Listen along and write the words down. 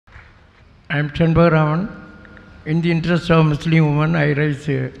I am Chanbagaraman. In the interest of Muslim women, I raise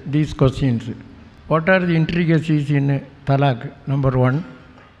these questions. What are the intricacies in talaq? Number one.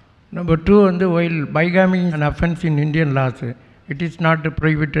 Number two, while bigamy is an offense in Indian laws, it is not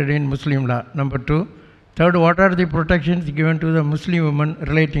prohibited in Muslim law. Number two. Third, what are the protections given to the Muslim women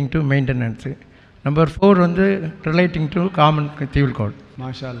relating to maintenance? Number four, relating to common civil code.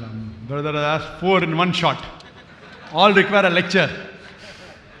 MashaAllah. Brother has asked 4 in one shot. All require a lecture.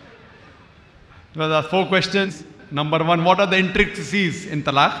 Brother asked 4 questions. Number 1, what are the intricacies in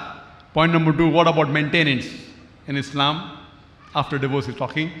talaq? Point number 2, what about maintenance in Islam? After divorce is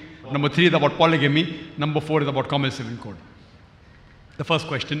talking. Number 3 is about polygamy. Number 4 is about common civil code. The first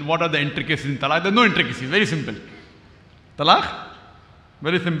question, what are the intricacies in talaq? There are no intricacies, very simple. Talaq,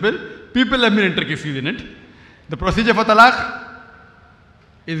 very simple. People have made intricacies in it. The procedure for talaq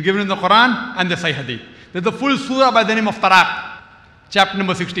is given in the Quran and the Sahih Hadith. There's a full surah by the name of Talaq, chapter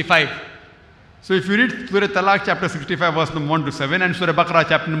number 65. So if you read Surah Talaq, chapter 65, verse number 1 to 7, and Surah Baqarah,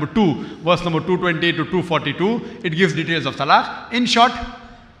 chapter number 2, verse number 220 to 242, it gives details of talaq. In short,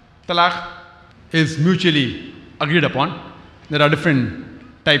 talaq is mutually agreed upon. There are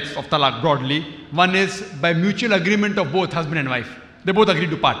different types of talaq broadly. One is by mutual agreement of both husband and wife. They both agree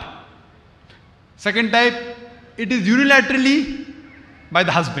to part. Second type, it is unilaterally by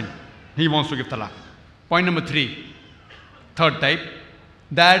the husband. He wants to give talaq. Point number 3, third type,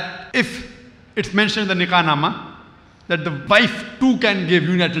 that if it's mentioned in the nikah nama that the wife too can give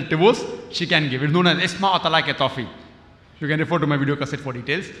unilateral divorce, she can give. It's known as isma or talaq-e-tawfi. You can refer to my video cassette for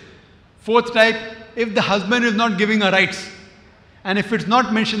details. Fourth type, if the husband is not giving her rights, and if it's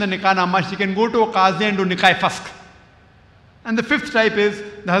not mentioned in the nikah nama, she can go to a qazi and do nikah-e-fasq. And the fifth type is,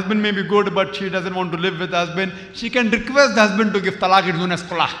 the husband may be good, but she doesn't want to live with the husband. She can request the husband to give talaq. It's known as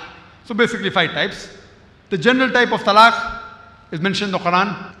khula. So basically 5 types. The general type of talaq is mentioned in the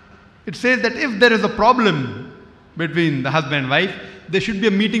Quran. It says that if there is a problem between the husband and wife, there should be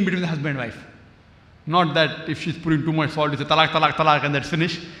a meeting between the husband and wife. Not that if she's putting too much salt, you say talaq, talaq, talaq, and that's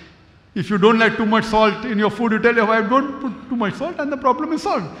finished. If you don't like too much salt in your food, you tell your wife, don't put too much salt, and the problem is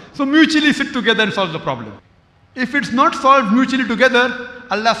solved. So mutually sit together and solve the problem. If it's not solved mutually together,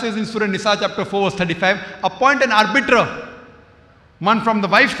 Allah says in Surah Nisa chapter 4 verse 35, appoint an arbiter. One from the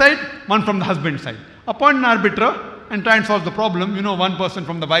wife's side, one from the husband's side. Appoint an arbiter and try and solve the problem. You know, one person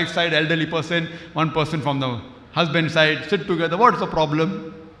from the wife's side, elderly person, one person from the husband's side, sit together. What's the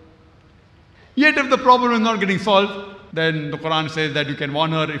problem? Yet if the problem is not getting solved, then the Quran says that you can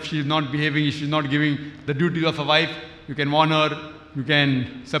warn her if she is not behaving, if she is not giving the duties of a wife, you can warn her, you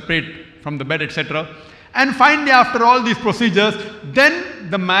can separate from the bed, etc. And finally, after all these procedures, then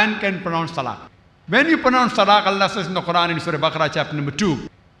the man can pronounce talaq. When you pronounce talaq, Allah says in the Quran in Surah Baqarah chapter number 2,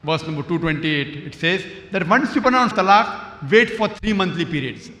 verse number 228, it says that once you pronounce talaq, wait for 3 monthly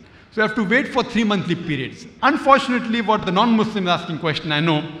periods. So you have to wait for 3 monthly periods. Unfortunately, what the non-Muslim asking question I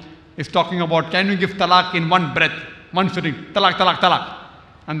know is talking about, can you give talaq in one breath, one sitting, talaq, talaq, talaq,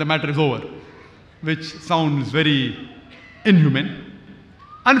 and the matter is over, which sounds very inhuman.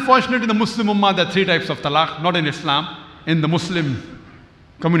 Unfortunately, in the Muslim Ummah, there are 3 types of talaq, not in Islam, in the Muslim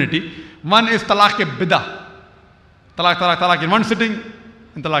community. One is talaq-e-bida. Talaq, talaq, talaq in one sitting,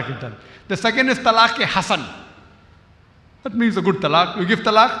 and talaq is done. The second is talaq-e-hasan. That means a good talaq. You give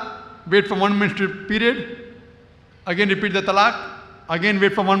talaq, wait for 1 menstrual period, again repeat the talaq, again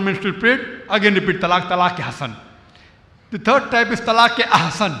wait for 1 menstrual period, again repeat talaq, talaq-e-hasan. The third type is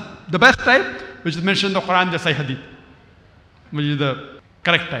talaq-e-ahsan, the best type, which is mentioned in the Quran, the Sahih Hadith, which is the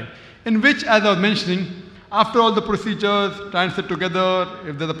correct type, in which, as I was mentioning, after all the procedures, try and sit together,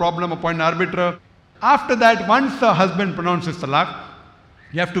 if there's a problem, appoint an arbiter. After that, once the husband pronounces talaq,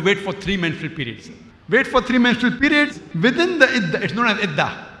 you have to wait for 3 menstrual periods. Wait for 3 menstrual periods within the iddah, it's known as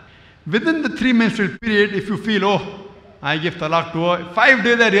iddah. Within the 3 menstrual period, if you feel, oh, I give talaq to her, 5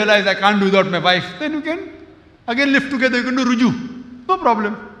 days I realize I can't do without my wife, then you can again live together, you can do ruju, no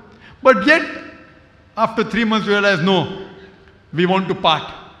problem. But yet, after 3 months you realize, no, we want to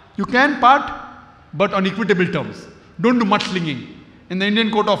part. You can part, but on equitable terms. Don't do mudslinging. In the Indian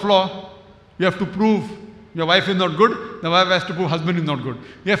court of law, you have to prove your wife is not good, the wife has to prove husband is not good.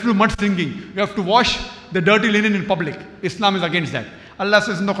 You have to do mudslinging. You have to wash the dirty linen in public. Islam is against that. Allah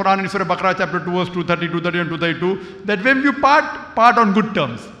says in the Quran in Surah Baqarah chapter 2 verse 230, 231, 232, that when you part on good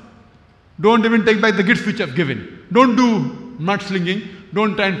terms. Don't even take back the gifts which you have given. Don't do mudslinging.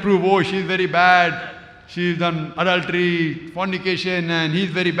 Don't try and prove, oh, she's very bad, she's done adultery, fornication, and he's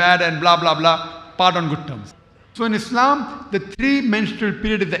very bad, and blah, blah, blah. Part on good terms. So in Islam, the 3 menstrual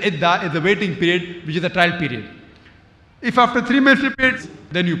period is the iddah, is the waiting period, which is the trial period. If after 3 menstrual periods,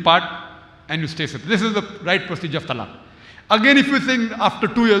 then you part and you stay separate. This is the right procedure of talaq. Again, if you think after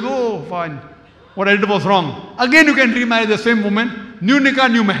 2 years, oh, fine, what I did was wrong. Again, you can remarry the same woman. New nikah,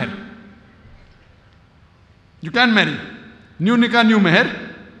 new meher. You can marry. New nikah, new meher.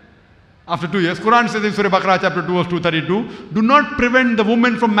 After 2 years, Quran says in Surah Baqarah chapter 2 verse 232, do not prevent the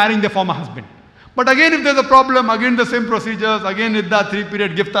woman from marrying their former husband. But again, if there's a problem, again the same procedures, again iddah, 3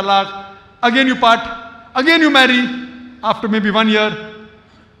 period, give talaq, again you part, again you marry, after maybe 1 year,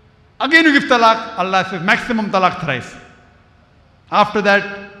 again you give talaq. Allah says maximum talaq thrice. After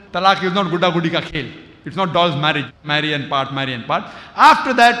that, talaq is not gudda gudi ka khel. It's not doll's marriage, marry and part, marry and part.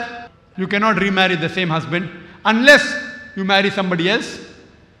 After that, you cannot remarry the same husband unless you marry somebody else.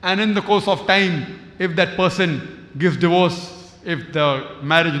 And in the course of time, if that person gives divorce, if the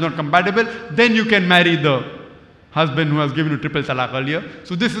marriage is not compatible, then you can marry the husband who has given you triple talaq earlier.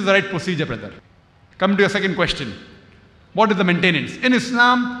 So this is the right procedure, brother. Coming to your second question. What is the maintenance? In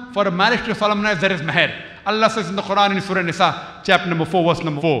Islam, for a marriage to solemnize, there is meher. Allah says in the Quran in Surah Nisa, chapter number 4, verse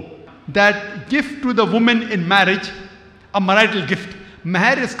number 4, that gift to the woman in marriage, a marital gift.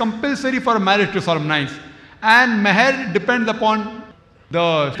 Meher is compulsory for a marriage to solemnize. And meher depends upon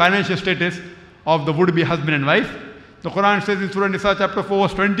the financial status of the would-be husband and wife. The Quran says in Surah Nisa chapter 4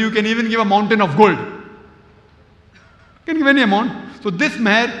 verse 20, you can even give a mountain of gold. You can give any amount. So this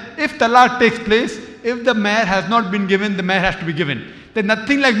meher, if talaq takes place, if the meher has not been given, the meher has to be given. There's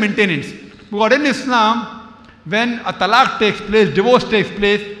nothing like maintenance. Because in Islam, when a talaq takes place, divorce takes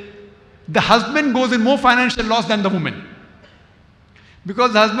place, the husband goes in more financial loss than the woman.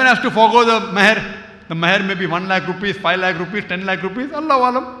 Because the husband has to forego the meher. The meher may be 1 lakh rupees, 5 lakh rupees, 10 lakh rupees, Allahu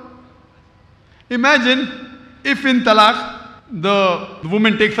Alam. Imagine if in talaq, the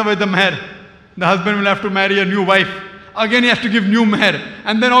woman takes away the meher, the husband will have to marry a new wife. Again he has to give new meher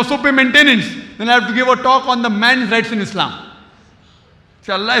and then also pay maintenance. Then I have to give a talk on the man's rights in Islam.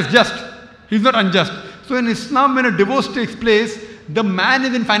 See, Allah is just. He is not unjust. So in Islam, when a divorce takes place, the man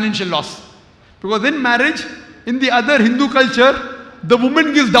is in financial loss. Because in marriage, in the other Hindu culture, the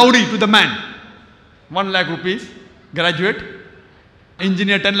woman gives dowry to the man. 1 lakh rupees, graduate,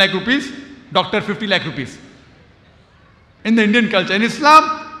 engineer 10 lakh rupees, doctor 50 lakh rupees. In the Indian culture. In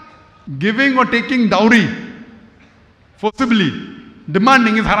Islam, giving or taking dowry, forcibly,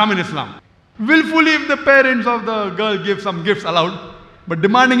 demanding is haram in Islam. Willfully, if the parents of the girl give some gifts, allowed. But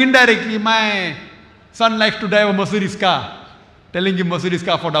demanding indirectly, my son likes to drive a Mercedes car, telling him Mercedes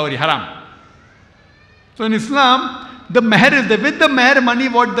car for dowry, haram. So in Islam, the meher is there. With the meher money,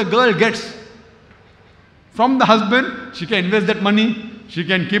 what the girl gets from the husband, she can invest that money, she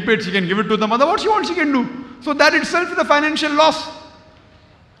can keep it, she can give it to the mother, what she wants she can do. So that itself is a financial loss.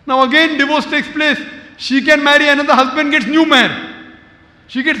 Now again divorce takes place, she can marry another husband, gets new meher.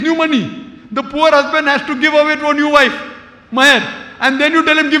 She gets new money. The poor husband has to give away to a new wife, meher, and then you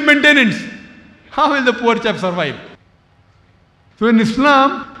tell him give maintenance. How will the poor chap survive? So in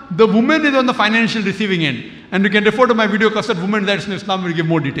Islam, the woman is on the financial receiving end. And you can refer to my video cassette, Women's Rights in Islam, will give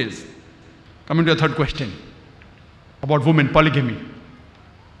more details. Coming to your third question about women, polygamy.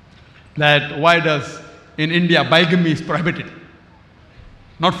 That why does in India bigamy is prohibited?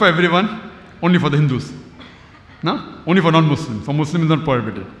 Not for everyone, only for the Hindus. No? Only for non-Muslims. For Muslims not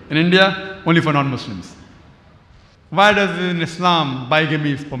prohibited. In India, only for non-Muslims. Why does in Islam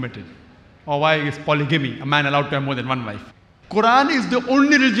bigamy is permitted? Or why is polygamy, a man allowed to have more than one wife? Quran is the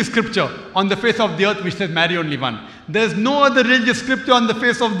only religious scripture on the face of the earth which says marry only one. There is no other religious scripture on the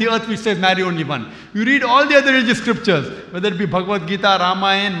face of the earth which says marry only one. You read all the other religious scriptures, whether it be Bhagavad Gita,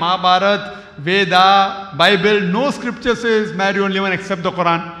 Ramayana, Mahabharata, Veda, Bible, no scripture says marry only one except the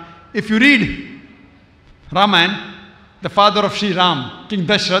Quran. If you read Ramayana, the father of Sri Ram, King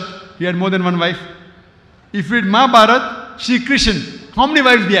Dashrath, he had more than one wife. If you read Mahabharata, Sri Krishna, how many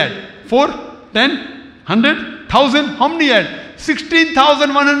wives he had? 4, 10, 100, 1,000, how many he had?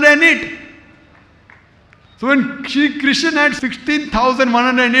 16,108. So when Sri Krishna had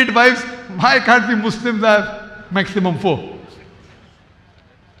 16,108 wives, why can't we Muslims have maximum 4?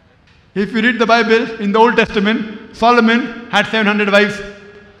 If you read the Bible, in the Old Testament, Solomon had 700 wives.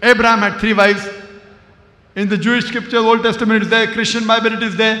 Abraham had 3 wives. In the Jewish scriptures, Old Testament is there, Christian Bible it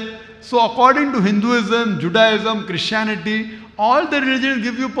is there. So according to Hinduism, Judaism, Christianity, all the religions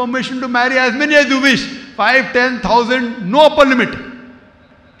give you permission to marry as many as you wish. 5, 10,000, no upper limit.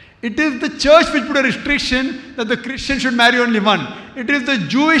 It is the church which put a restriction that the Christian should marry only one. It is the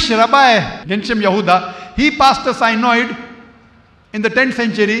Jewish rabbi, Genshem Yehuda, he passed a synod in the 10th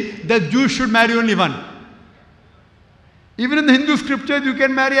century that Jews should marry only one. Even in the Hindu scriptures, you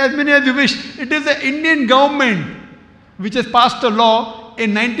can marry as many as you wish. It is the Indian government which has passed a law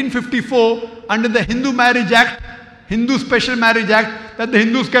in 1954 under the Hindu Marriage Act, Hindu Special Marriage Act, that the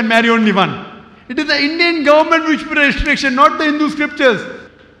Hindus can marry only one. It is the Indian government which put a restriction, not the Hindu scriptures.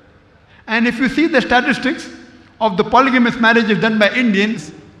 And if you see the statistics of the polygamous marriages done by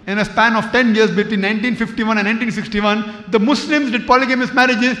Indians in a span of 10 years between 1951 and 1961, the Muslims did polygamous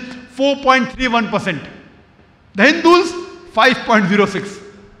marriages 4.31%. The Hindus, 5.06%.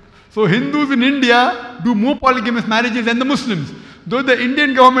 So Hindus in India do more polygamous marriages than the Muslims. Though the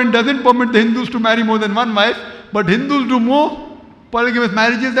Indian government doesn't permit the Hindus to marry more than one wife, but Hindus do more polygamous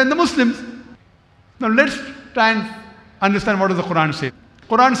marriages than the Muslims. Now let's try and understand what does the Quran say.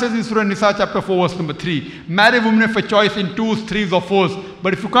 Quran says in Surah Nisa chapter 4 verse number 3, marry women for choice in 2s, 3s or 4s.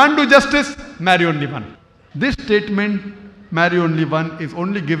 But if you can't do justice, marry only one. This statement, marry only one, is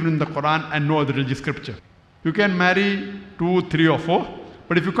only given in the Quran and no other religious scripture. You can marry 2, 3 or 4.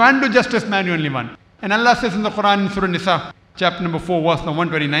 But if you can't do justice, marry only one. And Allah says in the Quran in Surah Nisa chapter number 4 verse number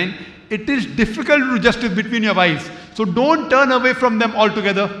 129, it is difficult to do justice between your wives. So don't turn away from them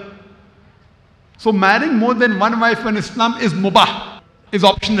altogether. So marrying more than one wife in Islam is mubah, is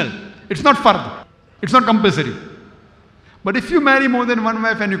optional. It's not fard. It's not compulsory. But if you marry more than one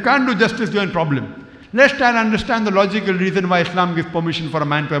wife and you can't do justice, you're in problem. Let's try and understand the logical reason why Islam gives permission for a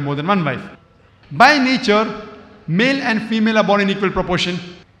man to have more than one wife. By nature, male and female are born in equal proportion.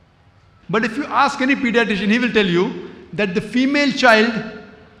 But if you ask any pediatrician, he will tell you that the female child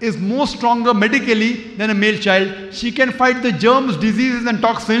is more stronger medically than a male child. She can fight the germs, diseases and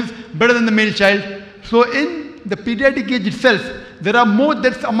toxins better than the male child. So in the pediatric age itself, there are more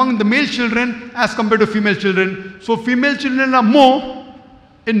deaths among the male children as compared to female children. So female children are more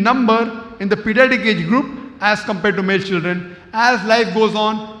in number in the pediatric age group as compared to male children. As life goes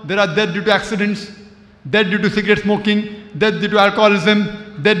on, there are deaths due to accidents, death due to cigarette smoking, death due to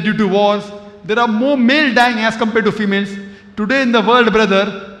alcoholism, death due to wars. There are more male dying as compared to females. Today in the world,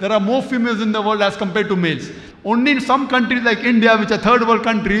 brother, there are more females in the world as compared to males. Only in some countries like India, which are third world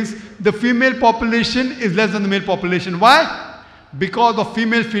countries, the female population is less than the male population. Why? Because of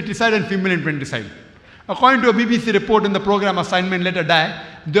female feticide and female infanticide. According to a BBC report in the program Assignment Let Her Die,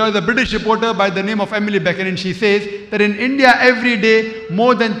 there was a British reporter by the name of Emily Beckett, and she says that in India every day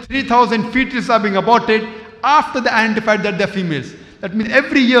more than 3,000 fetuses are being aborted after they identified that they're females. That means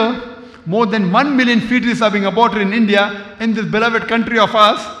every year more than 1 million fetuses are being aborted in India, in this beloved country of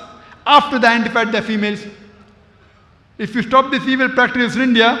ours, after they identified they're females. If you stop this evil practice in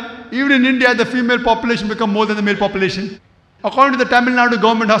India, even in India the female population becomes more than the male population. According to the Tamil Nadu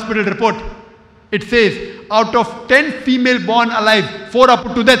government hospital report, it says out of 10 female born alive, 4 are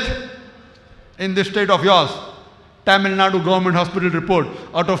put to death. In this state of yours, Tamil Nadu government hospital report,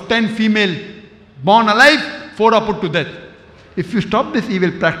 out of 10 female born alive, 4 are put to death. If you stop this evil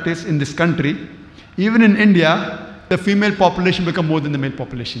practice in this country, even in India, the female population becomes more than the male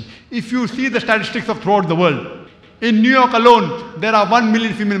population. If you see the statistics of throughout the world, in New York alone, there are 1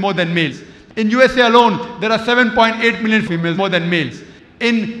 million females more than males. In USA alone, there are 7.8 million females more than males.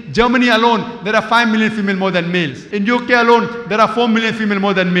 In Germany alone, there are 5 million females more than males. In UK alone, there are 4 million females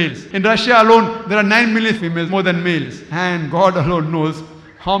more than males. In Russia alone, there are 9 million females more than males. And God alone knows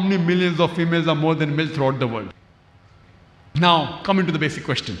how many millions of females are more than males throughout the world. Now, coming to the basic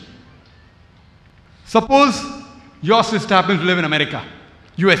question. Suppose your sister happens to live in America,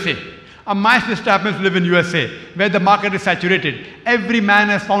 USA. And my sister happens to live in USA, where the market is saturated. Every man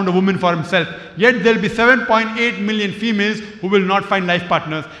has found a woman for himself. Yet there will be 7.8 million females who will not find life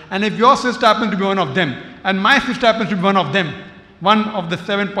partners. And if your sister happens to be one of them, and my sister happens to be one of them, one of the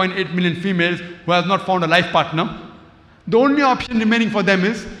 7.8 million females who has not found a life partner, the only option remaining for them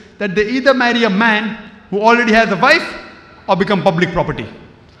is that they either marry a man who already has a wife or become public property.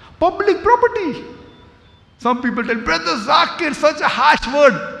 Public property. Some people tell, Brother Zakir, such a harsh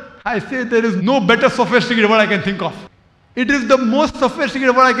word. I say there is no better sophisticated word I can think of. It is the most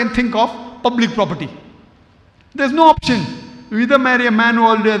sophisticated word I can think of, public property. There's no option. You either marry a man who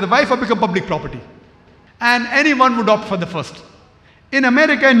already has a wife or become public property. And anyone would opt for the first. In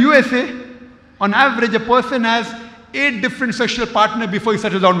America and USA, on average, a person has 8 different sexual partners before he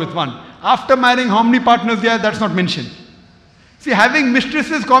settles down with one. After marrying, how many partners there are, that's not mentioned. See, having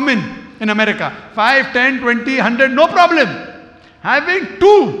mistresses common in America. 5, 10, 20, 100, no problem. Having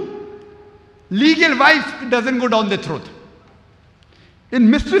 2 legal wives, it doesn't go down their throat. In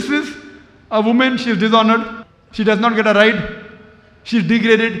mistresses, a woman, she is dishonored. She does not get a ride. She is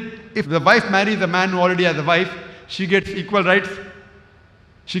degraded. If the wife marries a man who already has a wife, she gets equal rights.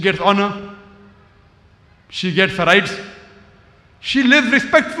 She gets honor. She gets her rights. She lives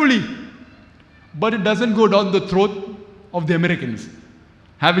respectfully. But it doesn't go down the throat of the Americans,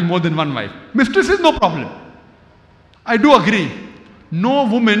 having more than one wife. Mistresses, no problem. I do agree. No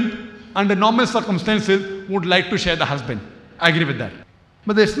woman under normal circumstances would like to share the husband. I agree with that.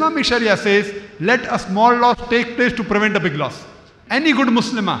 But the Islamic Sharia says, let a small loss take place to prevent a big loss. Any good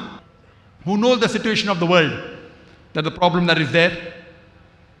Muslimah who knows the situation of the world, that the problem that is there,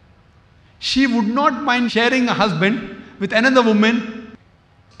 she would not mind sharing a husband with another woman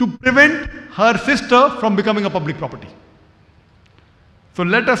to prevent her sister from becoming a public property. So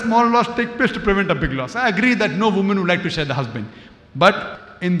let a small loss take place to prevent a big loss. I agree that no woman would like to share the husband.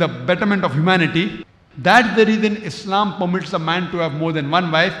 But in the betterment of humanity, that's the reason Islam permits a man to have more than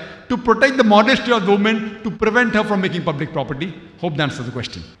one wife, to protect the modesty of the woman, to prevent her from making public property. Hope that answers the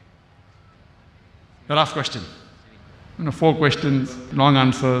question. The last question. 4 questions, long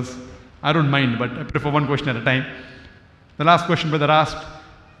answers. I don't mind, but I prefer one question at a time. The last question brother asked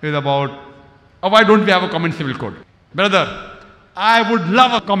is about, why don't we have a common civil code? Brother, I would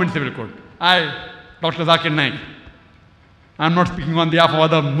love a common civil code. I, Dr. Zakir Naik, I'm not speaking on behalf of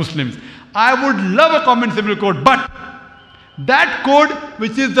other Muslims. I would love a common civil code, but that code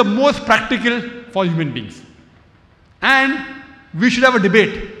which is the most practical for human beings. And we should have a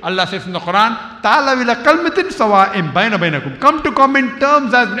debate. Allah says in the Quran, Ta'ala ila kalmatin sawa'im baina bainakum. Come to common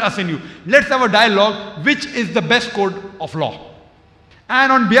terms as us and you. Let's have a dialogue which is the best code of law.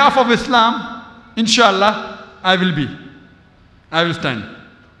 And on behalf of Islam, inshallah, I will stand.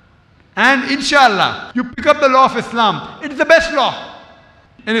 And inshallah, you pick up the law of Islam. It's the best law.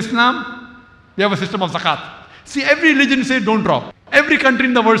 In Islam, we have a system of zakat. See, every religion says don't drop. Every country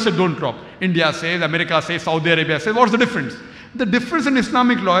in the world says don't drop. India says, America says, Saudi Arabia says. What's the difference? The difference in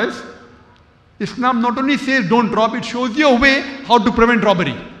Islamic law is, Islam not only says don't drop, it shows you a way how to prevent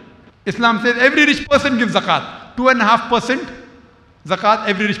robbery. Islam says every rich person gives zakat. 2.5% zakat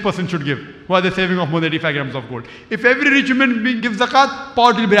every rich person should give, who are the saving of more than 85 grams of gold. If every rich human being gives zakat,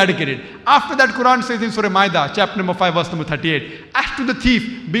 poverty will be eradicated. After that, Quran says in Surah Maida, chapter number 5, verse number 38, as to the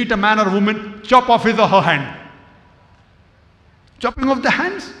thief, be it a man or a woman, chop off his or her hand. Chopping off the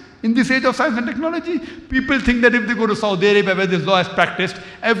hands? In this age of science and technology, people think that if they go to Saudi Arabia where this law is practiced,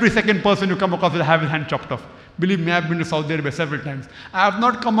 every second person you come across will have his hand chopped off. Believe me, I have been to Saudi Arabia several times. I have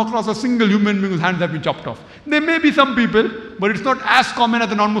not come across a single human being whose hands have been chopped off. There may be some people, but it's not as common as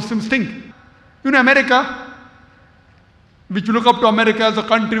the non-Muslims think. You know, America, which you look up to America as a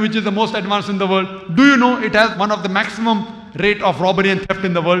country which is the most advanced in the world, do you know it has one of the maximum rate of robbery and theft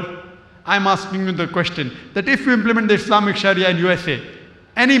in the world? I'm asking you the question, that if you implement the Islamic Sharia in USA,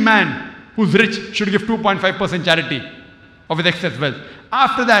 any man who's rich should give 2.5% charity of his excess wealth.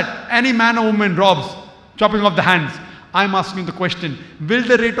 After that, any man or woman robs, chopping off the hands. I'm asking the question, will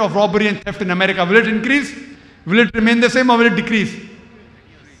the rate of robbery and theft in America, will it increase? Will it remain the same or will it decrease?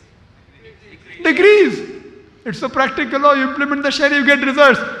 Decrease. It's a practical law. You implement the Sharia, you get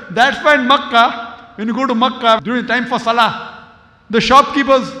results. That's why in Makkah, when you go to Makkah during the time for Salah, the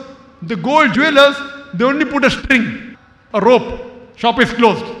shopkeepers, the gold jewelers, they only put a string, a rope. Shop is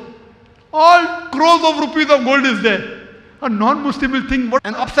closed. All crores of rupees of gold is there. A non-Muslim will think, what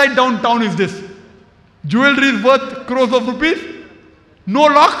an upside down town is this? Jewelry is worth crores of rupees. No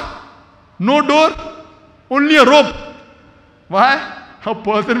lock, no door, only a rope. Why? A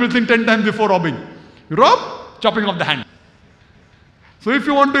person will think 10 times before robbing. You rob, chopping off the hand. So if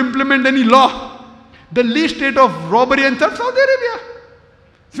you want to implement any law, the least rate of robbery and theft, Saudi Arabia.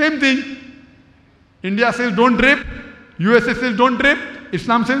 Same thing. India says don't rape. USA says don't rape.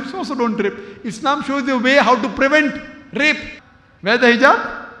 Islam says also don't rape. Islam shows you a way how to prevent rape. Wear the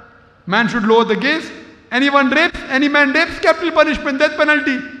hijab. Man should lower the gaze. Anyone rapes, any man rapes, capital punishment, death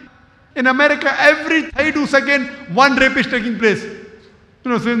penalty. In America, every 32 seconds, one rape is taking place.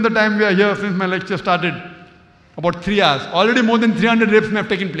 You know, since the time we are here, since my lecture started, about 3 hours, already more than 300 rapes may have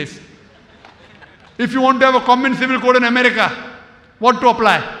taken place. If you want to have a common civil code in America, what to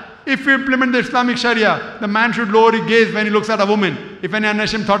apply? If you implement the Islamic Sharia, the man should lower his gaze when he looks at a woman. If any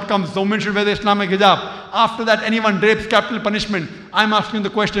unashamed thought comes, the woman should wear the Islamic hijab. After that, anyone rapes, capital punishment. I'm asking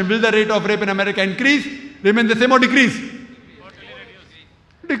the question, will the rate of rape in America increase, remain the same or decrease?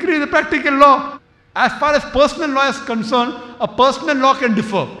 Decrease, the practical law. As far as personal law is concerned, a personal law can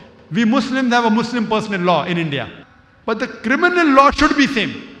differ. We Muslims have a Muslim personal law in India. But the criminal law should be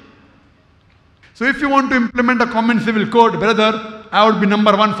same. So if you want to implement a common civil code, brother, I would be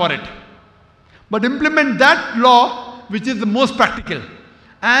number one for it. But implement that law which is the most practical.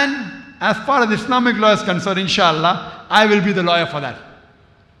 And as far as Islamic law is concerned, inshallah, I will be the lawyer for that.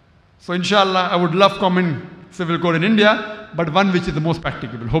 So inshallah, I would love common civil code in India, but one which is the most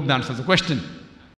practicable. Hope that answers the question.